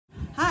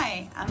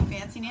I'm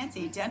Fancy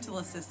Nancy, dental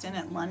assistant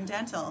at Lund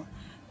Dental.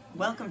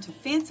 Welcome to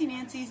Fancy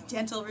Nancy's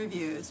Dental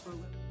Reviews.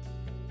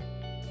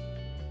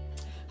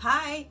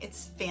 Hi,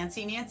 it's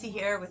Fancy Nancy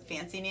here with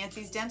Fancy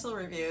Nancy's Dental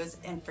Reviews,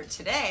 and for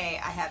today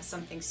I have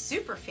something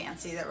super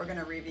fancy that we're going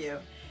to review.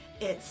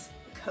 It's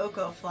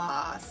Coco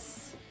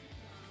Floss.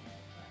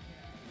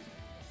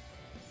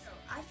 So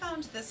I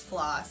found this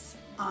floss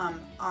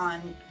on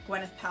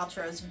Gwyneth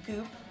Paltrow's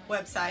Goop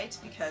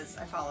website because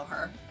I follow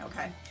her,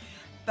 okay?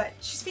 But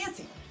she's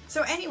fancy.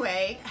 So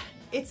anyway,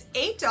 it's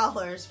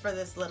 $8 for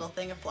this little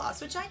thing of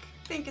floss, which I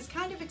think is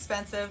kind of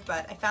expensive,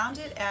 but I found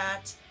it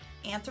at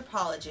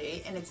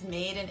Anthropology, and it's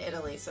made in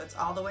Italy, so it's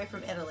all the way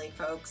from Italy,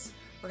 folks.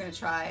 We're going to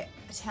try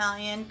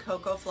Italian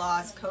Coco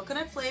Floss,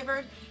 coconut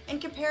flavored,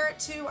 and compare it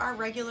to our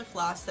regular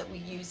floss that we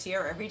use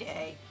here every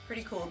day.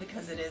 Pretty cool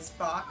because it is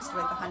boxed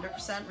with 100%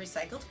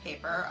 recycled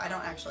paper. I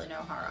don't actually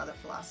know how our other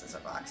flosses are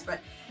boxed, but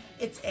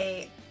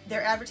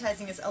their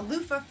advertising is a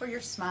loofah for your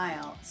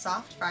smile.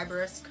 Soft,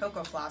 fibrous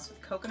cocoa floss with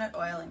coconut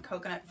oil and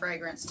coconut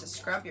fragrance to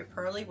scrub your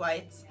pearly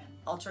whites,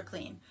 ultra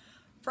clean.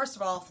 First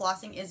of all,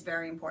 flossing is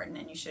very important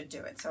and you should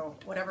do it. So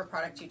whatever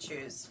product you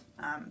choose,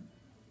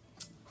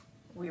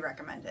 we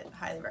recommend it,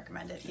 highly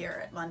recommend it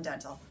here at Lund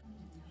Dental.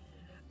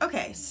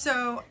 Okay,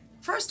 so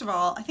first of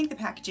all, I think the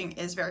packaging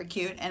is very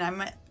cute, and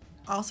I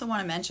also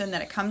want to mention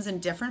that it comes in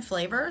different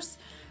flavors.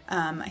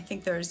 I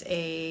think there's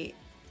a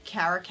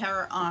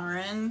Cara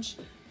orange,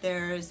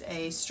 there's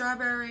a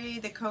strawberry,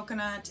 the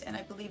coconut, and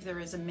I believe there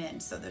is a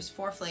mint. So there's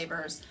 4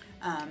 flavors.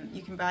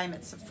 You can buy them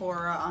at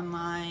Sephora,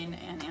 online,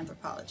 and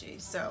Anthropology.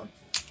 So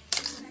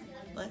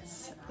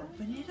let's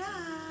open it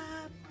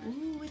up.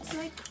 Ooh, it's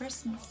like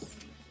Christmas.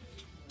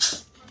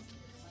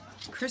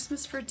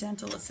 Christmas for a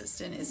dental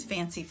assistant is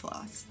fancy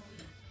floss.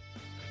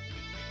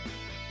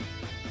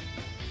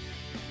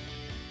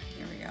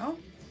 Here we go.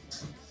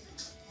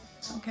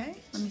 Okay,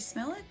 let me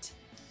smell it.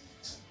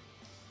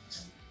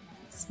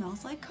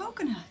 Smells like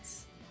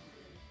coconuts.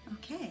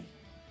 Okay.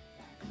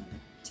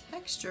 The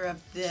texture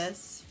of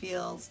this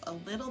feels a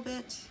little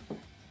bit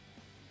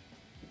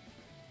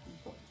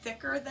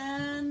thicker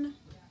than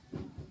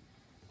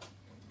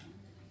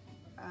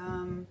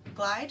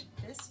Glide.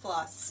 This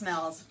floss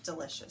smells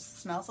delicious.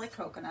 Smells like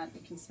coconut.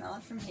 You can smell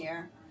it from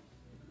here.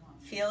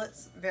 Feel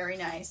it's very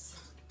nice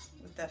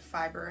with the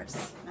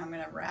fibrous. Now I'm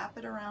going to wrap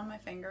it around my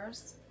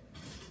fingers.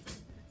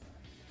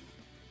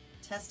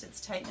 Test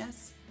its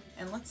tightness.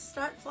 And let's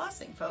start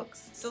flossing,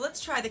 folks. So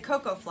let's try the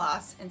Coco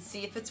Floss and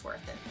see if it's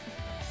worth it.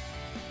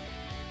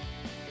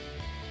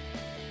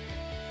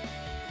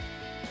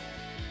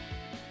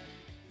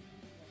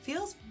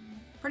 Feels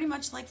pretty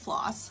much like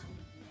floss.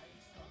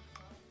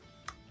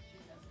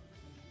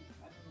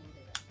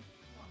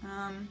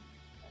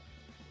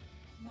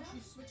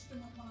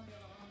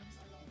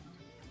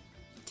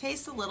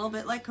 Tastes a little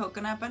bit like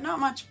coconut, but not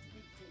much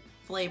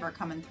flavor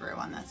coming through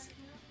on this.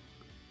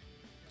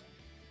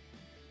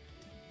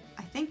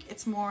 I think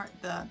it's more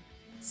the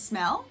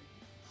smell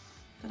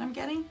that I'm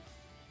getting.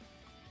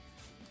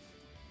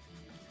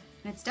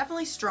 And it's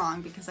definitely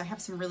strong because I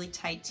have some really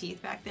tight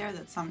teeth back there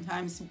that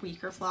sometimes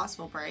weaker floss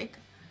will break.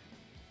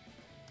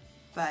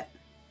 But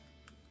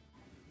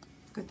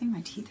good thing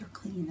my teeth are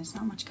clean. There's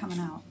not much coming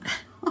out.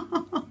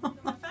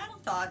 My final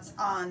thoughts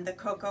on the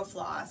Coco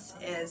Floss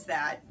is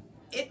that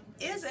it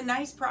is a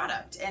nice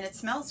product and it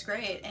smells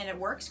great and it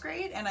works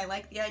great, and I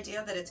like the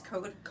idea that it's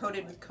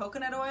coated with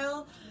coconut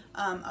oil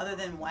other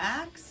than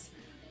wax.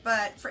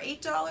 But for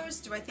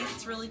 $8, do I think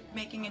it's really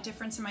making a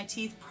difference in my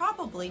teeth?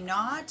 Probably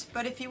not,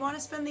 but if you want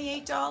to spend the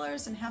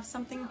 $8 and have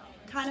something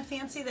kind of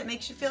fancy that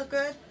makes you feel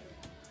good,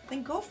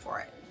 then go for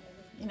it.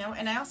 You know,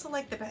 and I also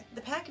like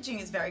the packaging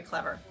is very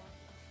clever.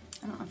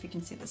 I don't know if you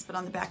can see this, but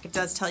on the back it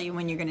does tell you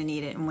when you're going to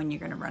need it and when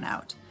you're going to run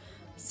out.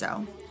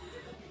 So,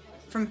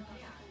 from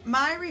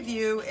my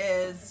review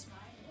is,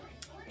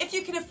 if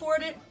you can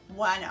afford it,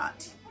 why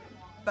not?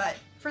 But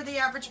for the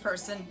average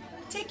person,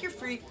 take your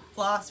free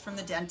floss from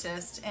the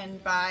dentist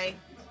and buy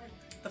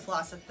the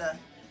floss at the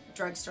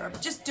drugstore.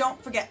 But just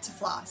don't forget to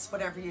floss,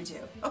 whatever you do,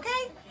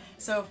 okay?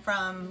 So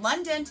from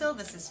Lund Dental,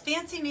 this is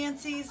Fancy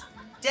Nancy's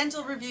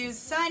Dental Reviews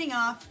signing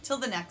off. Till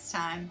the next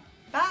time.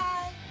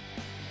 Bye!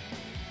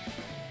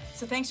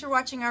 So thanks for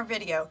watching our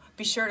video.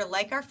 Be sure to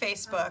like our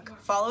Facebook,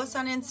 follow us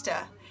on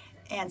Insta,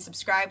 and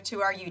subscribe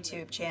to our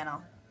YouTube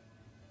channel.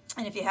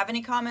 And if you have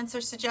any comments or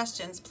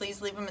suggestions,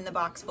 please leave them in the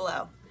box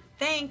below.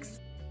 Thanks!